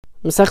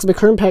Masechus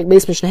Bikurim Perek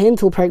Beis Mishnah Hey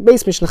until Perek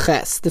Beis Mishnah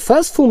Ches. The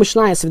first four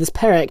Mishnayos of this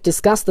Perek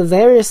discuss the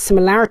various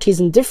similarities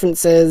and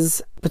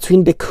differences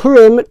between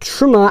Bikurim,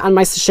 Truma, and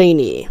Ma'aser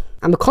Sheni.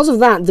 And because of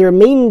that, the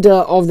remainder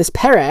of this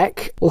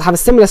Perek will have a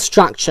similar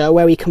structure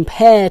where we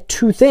compare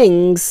two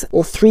things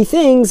or three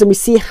things and we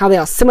see how they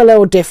are similar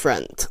or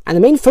different. And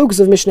the main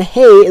focus of Mishnah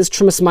Hey is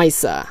Trumas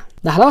Ma'aser.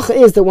 The halacha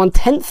is that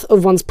 1/10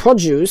 of one's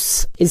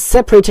produce is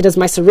separated as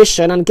Ma'aser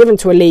Rishon and given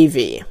to a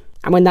Levi.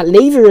 And when that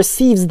Levi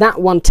receives that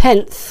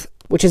 1/10,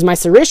 which is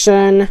Ma'aser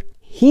Rishon,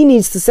 he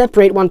needs to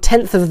separate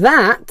 1/10 of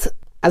that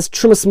as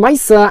Trumas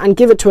Ma'aser and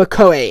give it to a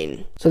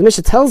Kohen. So the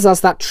Mishnah tells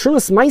us that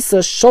Trumas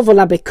Ma'aser shovel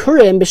la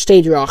Bikurim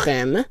b'shtei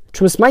drachim.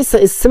 Trumas Ma'aser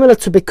is similar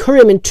to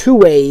Bikurim in two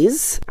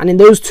ways, and in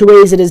those two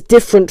ways it is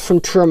different from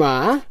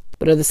Truma.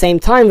 But at the same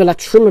time, v'la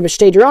Truma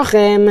b'shtei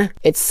drachim,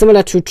 it's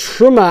similar to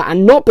Truma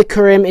and not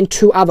Bikurim in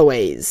two other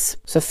ways.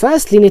 So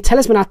firstly,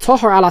 niteles min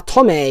hatohar ala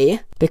tomei,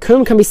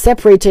 Bikurim can be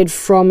separated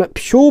from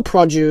pure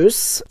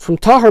produce, from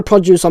tahar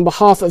produce on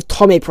behalf of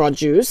tomei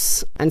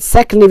produce. And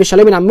secondly,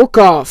 v'shalom min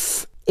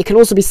hamukaf, it can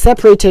also be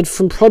separated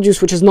from produce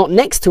which is not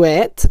next to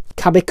it,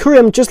 ka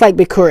Bikurim, just like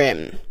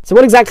Bikurim. So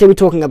what exactly are we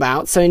talking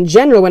about? So in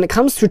general, when it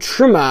comes to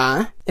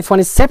Truma, if one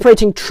is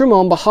separating Truma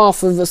on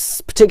behalf of a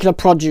particular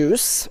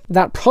produce,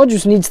 that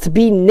produce needs to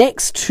be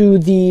next to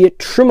the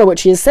Truma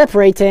which he is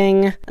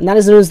separating, and that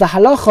is known as the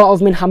halacha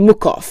of min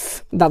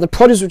hamukaf, that the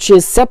produce which he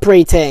is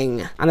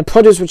separating and the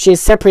produce which he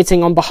is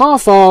separating on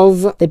behalf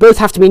of, they both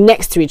have to be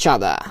next to each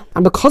other.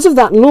 And because of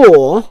that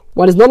law,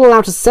 one is not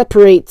allowed to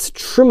separate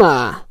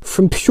Truma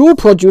from pure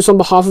produce on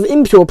behalf of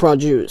impure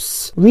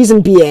produce.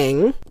 Reason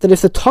being that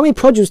if the tomei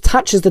produce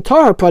touches the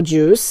tahar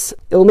produce,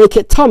 it will make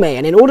it tomei,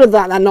 and in order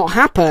that not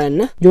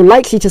happen, you're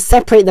likely to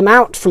separate them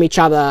out from each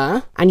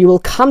other, and you will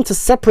come to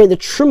separate the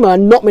Truma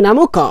not min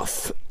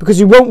hamukaf, because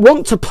you won't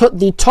want to put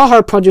the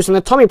tahar produce and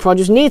the tomei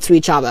produce near to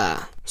each other.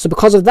 So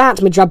because of that,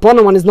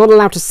 midrabanan, one is not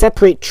allowed to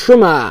separate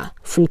Truma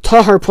from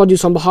tahar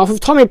produce on behalf of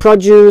tomei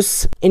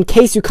produce, in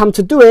case you come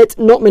to do it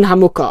not min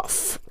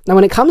hamukaf. Now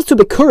when it comes to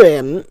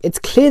Bikurim, it's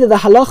clear that the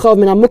halacha of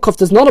min hamukaf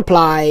does not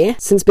apply,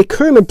 since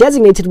Bikurim are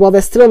designated while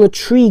they're still on the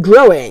tree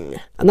growing,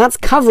 and that's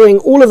covering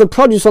all of the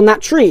produce on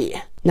that tree.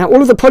 Now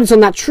all of the produce on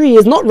that tree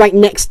is not right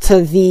next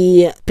to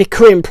the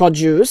Bikurim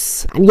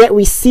produce, and yet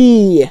we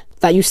see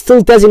that you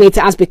still designate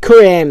it as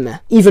Bikurim,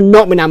 even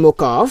not min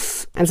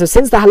hamukaf. And so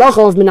since the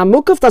halacha of min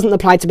hamukaf doesn't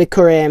apply to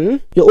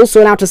Bikurim, you're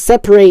also allowed to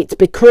separate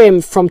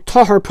Bikurim from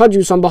tahar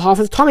produce on behalf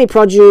of tomei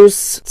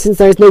produce, since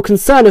there is no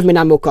concern of min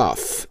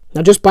hamukaf.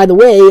 Now just by the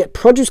way,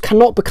 produce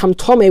cannot become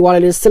tomei while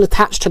it is still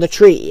attached to the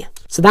tree.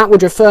 So that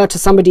would refer to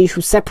somebody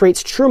who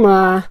separates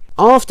Truma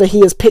after he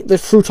has picked the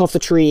fruit off the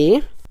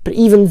tree. But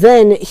even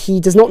then, he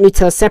does not need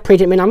to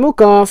separate it min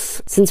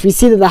hamukaf, since we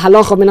see that the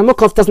halacha of min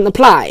hamukaf doesn't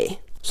apply.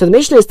 So the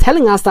Mishnah is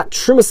telling us that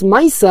Trumas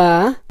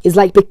Ma'aser is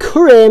like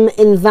Bikurim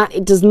in that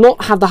it does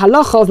not have the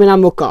halacha of min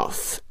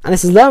hamukaf. And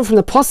this is learned from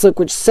the pasuk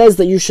which says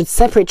that you should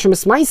separate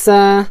Trumas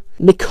Ma'aser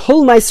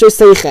mikol Ma'aser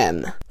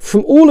seichem,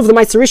 from all of the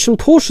Ma'aser Rishon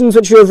portions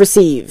which you have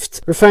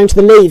received, referring to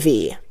the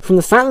Levi. From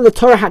the fact that the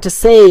Torah had to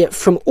say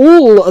from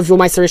all of your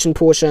Ma'aser Rishon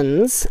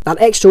portions,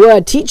 that extra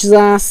word teaches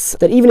us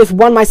that even if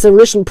one Ma'aser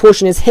Rishon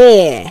portion is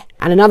here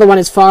and another one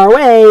is far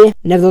away,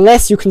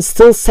 nevertheless you can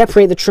still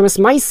separate the Trumas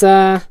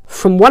Ma'aser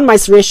from one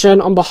Ma'aser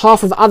Rishon on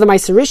behalf of other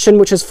Ma'aser Rishon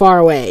which is far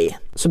away.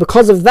 So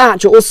because of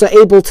that, you're also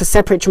able to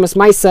separate Trumas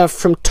Ma'aser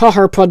from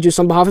tahar produce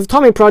on behalf of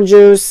tomei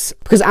produce,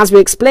 because as we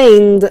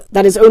explained,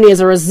 that is only as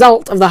a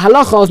result of the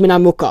halacha of min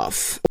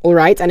hamukaf.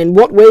 Alright, and in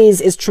what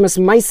ways is Trumas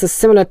Ma'aser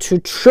similar to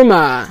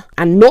Truma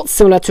and not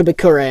similar to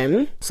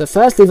Bikurim? So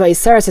firstly,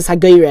 va'iseres is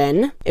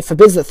hagoren, it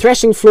forbids the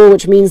threshing floor,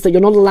 which means that you're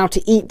not allowed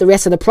to eat the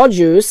rest of the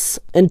produce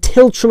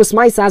until Trumas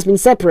Ma'aser has been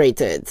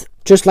separated.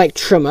 Just like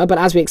Truma, but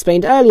as we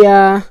explained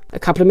earlier, a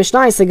couple of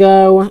Mishnayos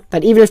ago,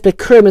 that even if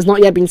Bikurim has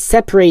not yet been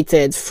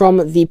separated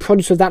from the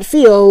produce of that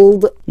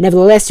field,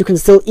 nevertheless you can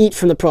still eat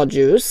from the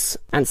produce.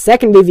 And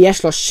secondly,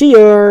 v'yesh lo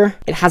shiur,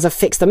 it has a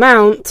fixed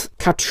amount,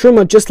 ka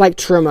Truma, just like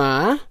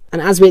Truma.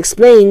 And as we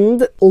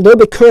explained, although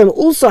Bikurim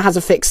also has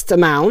a fixed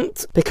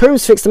amount,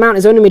 Bikurim's fixed amount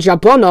is only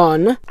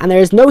midrabanan, and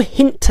there is no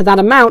hint to that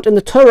amount in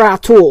the Torah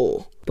at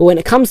all. But when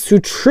it comes to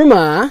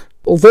Truma,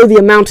 although the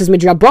amount is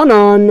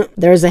midrabanan,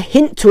 there is a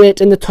hint to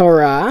it in the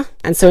Torah,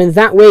 and so in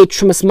that way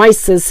Trumas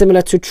Ma'aser is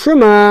similar to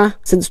Truma,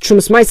 since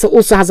Trumas Ma'aser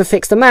also has a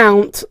fixed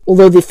amount,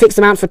 although the fixed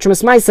amount for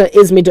Trumas Ma'aser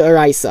is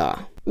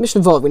mid'oraisa.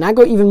 Mishnah Vov, we now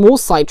go even more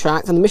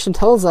sidetracked, and the Mishnah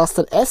tells us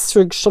that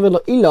esrig shaveh lo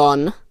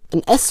ilon,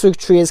 an esrig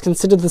tree is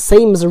considered the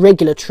same as a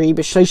regular tree,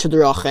 b'shloisha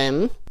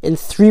derachim, in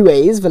three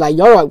ways. V'la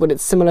yarak, but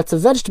it's similar to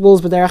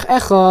vegetables, b'derech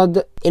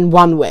echad, in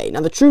one way.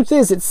 Now the truth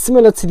is, it's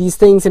similar to these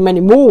things in many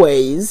more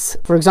ways.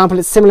 For example,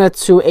 it's similar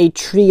to a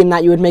tree in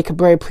that you would make a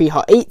berei pri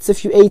ha'etz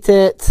if you ate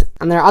it,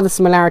 and there are other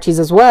similarities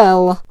as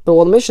well. But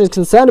what the Mishnah is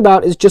concerned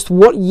about is just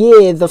what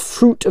year the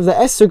fruit of the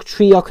esrig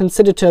tree are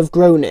considered to have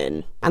grown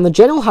in. And the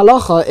general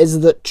halacha is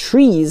that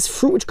trees,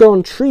 fruit which grow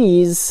on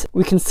trees,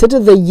 we consider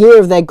the year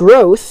of their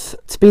growth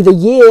to be the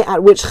year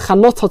at which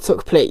chanota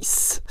took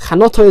place.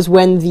 Chanota is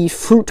when the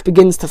fruit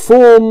begins to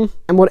form,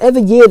 and whatever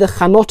year the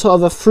chanota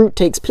of a fruit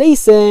takes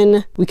place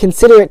in, we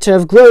consider it to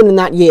have grown in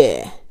that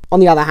year. On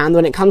the other hand,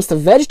 when it comes to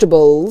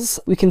vegetables,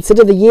 we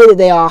consider the year that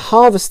they are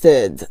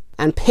harvested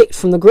and picked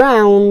from the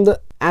ground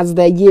as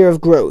their year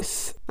of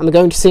growth. And we're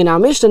going to see in our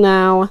Mishnah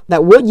now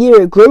that what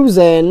year it grows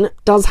in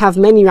does have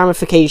many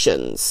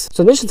ramifications.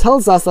 So the Mishnah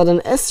tells us that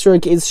an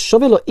esrog is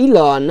shovelo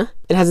ilon.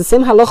 It has the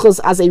same halachas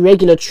as a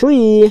regular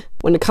tree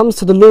when it comes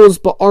to the laws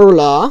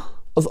ba'orla.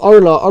 Of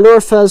orla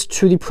refers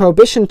to the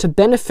prohibition to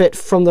benefit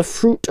from the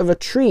fruit of a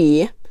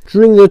tree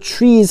during the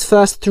tree's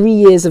first 3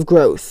 years of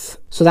growth.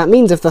 So that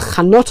means if the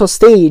chanota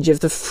stage,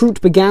 if the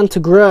fruit began to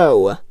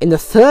grow in the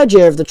 3rd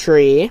year of the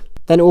tree,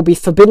 then it will be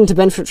forbidden to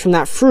benefit from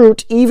that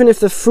fruit, even if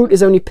the fruit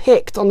is only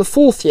picked on the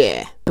 4th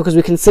year, because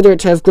we consider it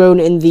to have grown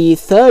in the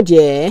 3rd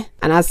year,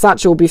 and as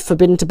such it will be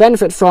forbidden to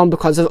benefit from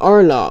because of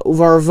orla,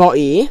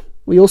 uvaravoi.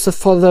 We also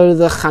follow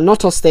the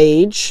chanota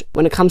stage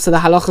when it comes to the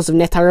halachas of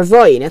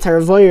netaravoi.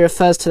 Netaravoi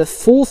refers to the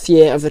 4th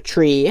year of the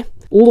tree.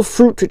 All the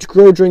fruit which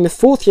grow during the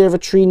 4th year of a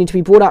tree need to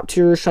be brought up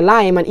to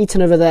Yerushalayim and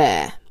eaten over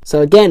there.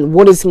 So again,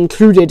 what is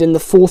included in the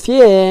 4th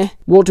year?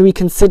 What do we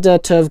consider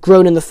to have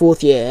grown in the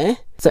 4th year?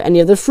 So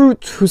any of the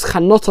fruit whose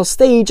chanota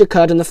stage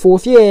occurred in the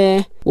 4th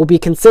year will be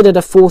considered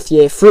a 4th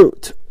year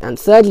fruit. And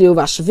thirdly,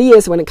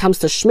 uvashvias, when it comes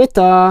to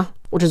Shemitah,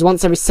 which is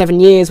once every 7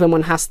 years when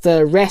one has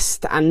to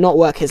rest and not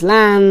work his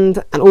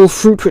land, and all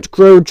fruit which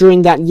grow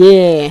during that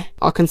year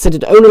are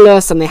considered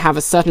ownerless and they have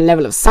a certain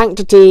level of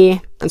sanctity.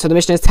 And so the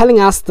Mishnah is telling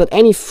us that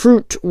any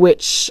fruit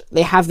which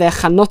they have their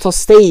chanota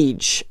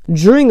stage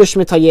during the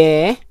Shemitah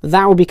year,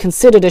 that will be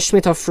considered a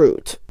Shemitah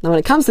fruit. Now when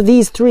it comes to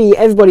these three,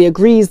 everybody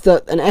agrees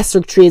that an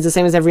esrog tree is the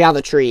same as every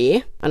other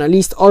tree, and at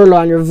least orla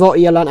and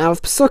revoti are learned out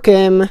of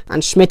Pesukim,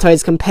 and Shemitah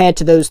is compared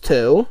to those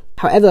two.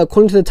 However,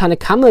 according to the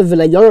Tanakama,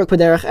 v'layorok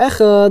b'derech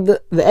echad,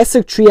 the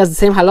esrog tree has the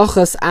same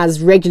halachas as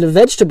regular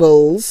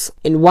vegetables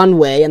in one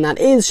way, and that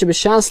is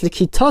shebishas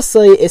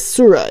likitasei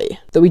isurai,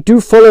 that we do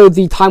follow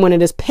the time when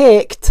it is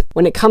picked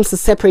when it comes to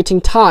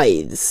separating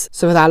tithes.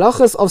 So for the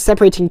halachas of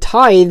separating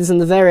tithes and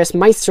the various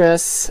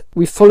maestras,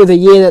 we follow the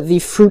year that the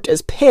fruit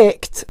is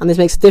picked, and this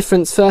makes a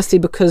difference firstly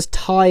because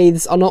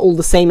tithes are not all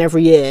the same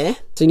every year,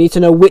 so you need to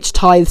know which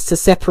tithes to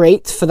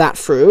separate for that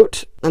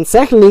fruit. And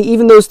secondly,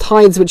 even those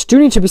tithes which do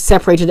need to be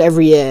separated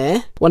every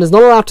year, one is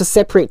not allowed to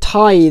separate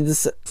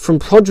tithes from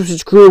produce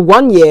which grew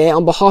one year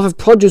on behalf of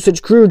produce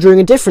which grew during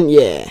a different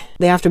year.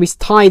 They have to be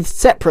tithed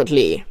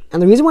separately.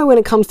 And the reason why when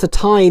it comes to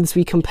tithes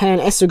we compare an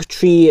esrog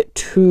tree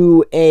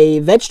to a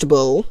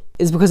vegetable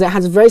is because it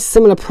has very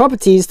similar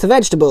properties to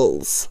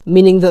vegetables,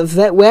 meaning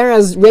that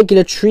whereas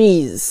regular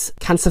trees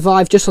can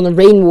survive just on the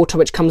rainwater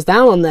which comes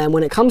down on them,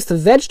 when it comes to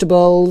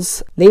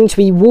vegetables, they need to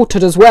be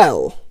watered as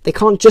well. They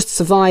can't just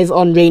survive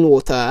on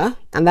rainwater,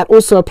 and that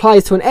also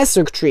applies to an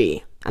esrog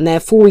tree. And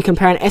therefore we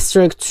compare an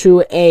esrog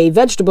to a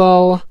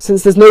vegetable,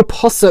 since there's no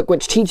posuk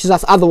which teaches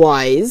us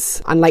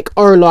otherwise, unlike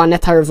orla and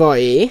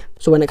netaravoi.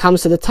 So when it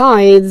comes to the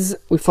tithes,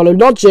 we follow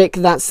logic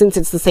that since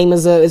it's the same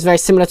as is very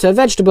similar to a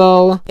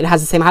vegetable, it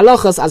has the same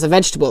halachas as a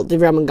vegetable.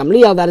 Divrei Rabban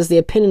Gamliel, that is the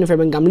opinion of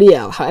Rabban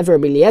Gamliel. However,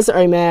 Rabbi Eliezer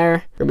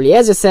Omer, Rabbi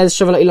Eliezer says,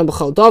 Shavla ilam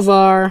b'chol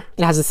davar,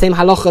 it has the same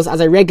halachas as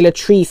a regular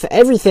tree for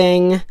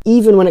everything,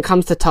 even when it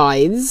comes to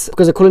tithes,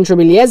 because according to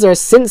Rabbi Eliezer,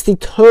 since the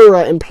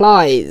Torah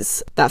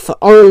implies that for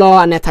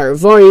orla and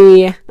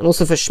netaravoi, and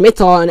also for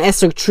Shemitah, an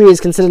esrog tree is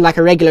considered like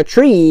a regular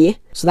tree,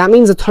 so that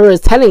means the Torah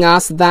is telling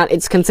us that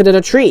it's considered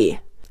a tree.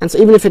 And so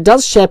even if it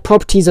does share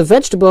properties of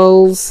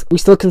vegetables, we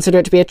still consider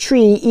it to be a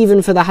tree,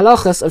 even for the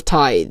halachas of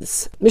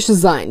tithes. Mishnah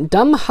Zayin,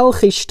 Dam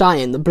halchi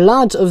shtayin, the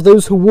blood of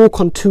those who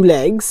walk on 2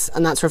 legs,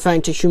 and that's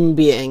referring to human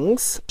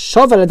beings.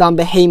 Shovel adam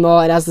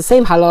behema, it has the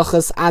same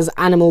halachas as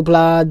animal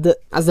blood,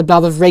 as the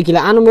blood of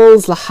regular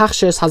animals,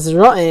 lahachshes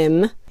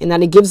hazraim, in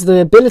that it gives the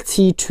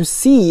ability to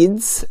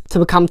seeds to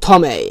become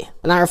tomei.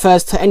 And that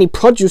refers to any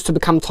produce to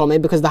become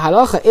tomei, because the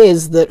halacha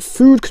is that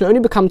food can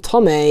only become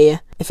tomei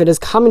if it has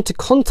come into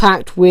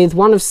contact with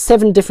one of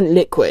 7 different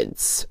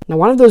liquids. Now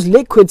one of those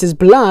liquids is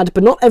blood,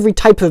 but not every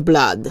type of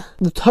blood.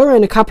 The Torah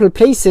in a couple of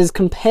places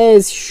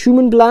compares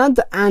human blood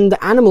and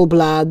animal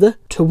blood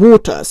to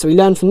water. So we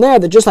learn from there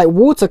that just like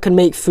water can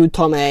make food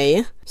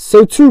tomei,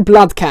 so too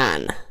blood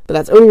can. But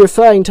that's only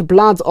referring to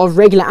blood of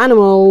regular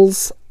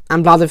animals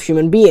and blood of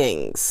human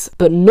beings,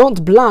 but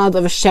not blood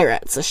of a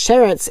sheretz. A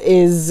sheretz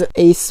is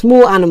a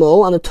small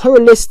animal, and the Torah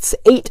lists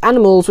 8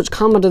 animals which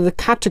come under the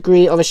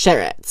category of a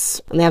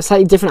sheretz, and they have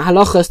slightly different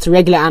halachas to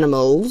regular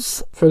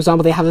animals. For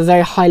example, they have a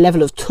very high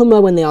level of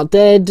tumah when they are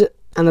dead,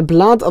 and the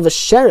blood of a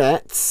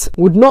sheretz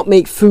would not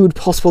make food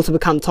possible to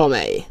become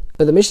tomei.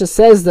 But the Mishnah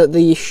says that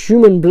the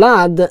human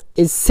blood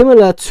is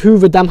similar to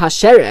the dam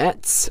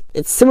hasheretz.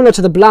 It's similar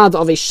to the blood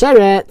of a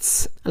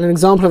sheretz, and an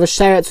example of a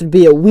sheretz would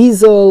be a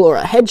weasel or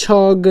a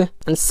hedgehog,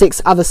 and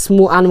 6 other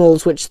small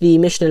animals which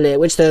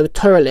the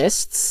Torah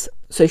lists.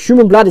 So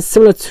human blood is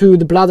similar to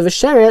the blood of a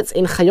sheretz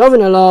in chayovin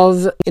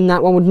alav, in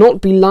that one would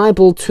not be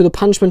liable to the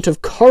punishment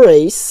of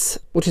kores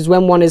which is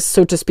when one is,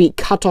 so to speak,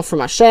 cut off from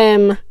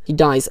Hashem. He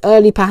dies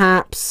early,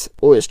 perhaps,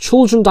 or his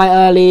children die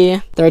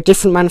early. There are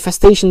different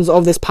manifestations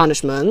of this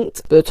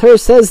punishment. But the Torah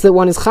says that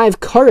one is chayiv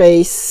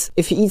kores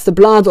if he eats the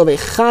blood of a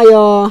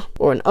chaya,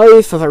 or an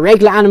oaf of a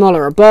regular animal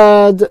or a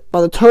bird.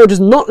 But the Torah does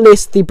not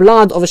list the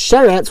blood of a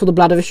sheretz or the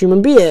blood of a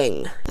human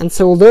being. And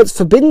so although it's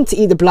forbidden to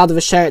eat the blood of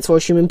a sheretz or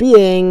a human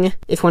being,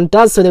 if one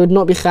does so, they would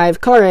not be chayiv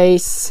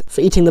kores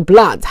for eating the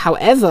blood.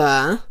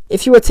 However,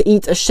 if you were to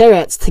eat a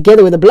sheretz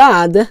together with the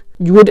blood,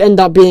 you would end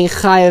up being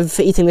chayiv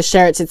for eating the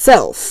sheretz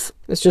itself.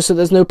 It's just that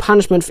there's no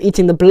punishment for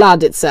eating the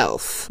blood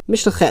itself.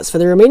 Mishnah Ches. For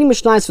the remaining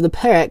Mishnahs for the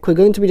Perek, we're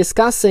going to be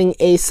discussing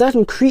a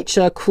certain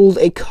creature called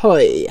a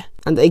koi.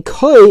 And a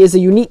koi is a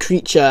unique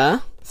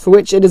creature for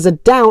which it is a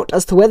doubt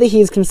as to whether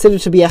he is considered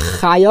to be a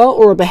chaya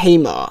or a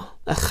behema.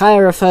 A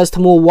chaya refers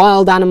to more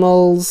wild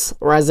animals,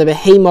 whereas a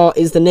behema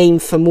is the name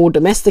for more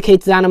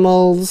domesticated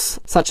animals,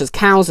 such as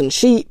cows and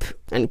sheep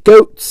and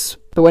goats.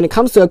 But when it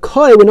comes to a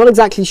koi, we're not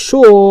exactly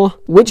sure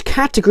which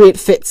category it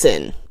fits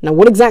in. Now,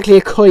 what exactly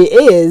a koi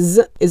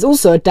is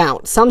also a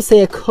doubt. Some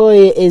say a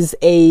koi is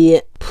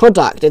a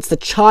product. It's the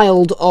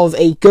child of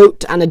a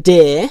goat and a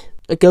deer.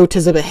 A goat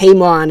is a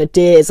behema and a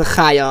deer is a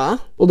chaya.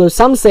 Although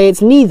some say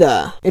it's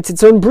neither. It's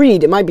its own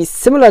breed. It might be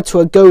similar to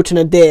a goat and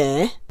a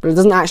deer, but it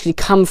doesn't actually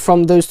come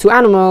from those two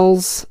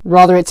animals.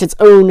 Rather, it's its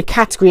own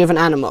category of an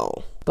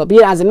animal. But be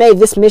it as it may,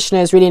 this Mishnah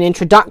is really an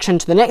introduction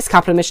to the next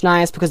couple of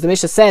Mishnahs, because the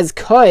Mishnah says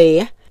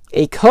koi.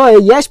 A koi,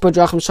 yesh bo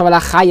drachim shavel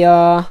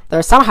chaya. There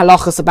are some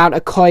halachas about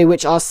a koi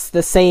which are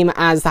the same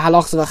as the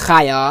halachas of a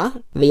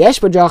chaya.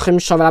 V'yesh bo drachim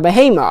shavel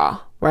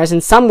behema. Whereas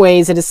in some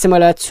ways it is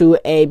similar to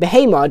a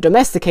behema, a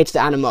domesticated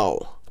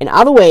animal. In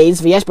other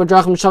ways, v'yesh bo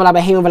drachim shavel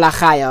behema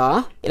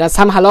v'lachaya. It has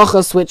some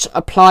halachas which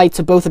apply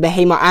to both the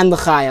behema and the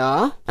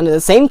chaya. And at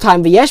the same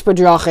time, v'yesh bo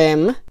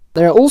drachim,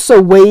 there are also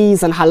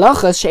ways and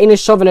halachas she'ein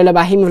shovel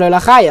lebahim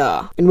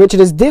v'lachaya, in which it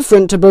is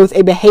different to both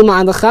a behema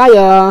and the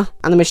chaya,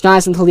 and the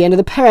Mishnahs until the end of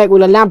the Perek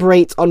will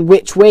elaborate on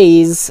which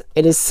ways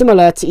it is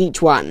similar to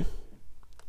each one.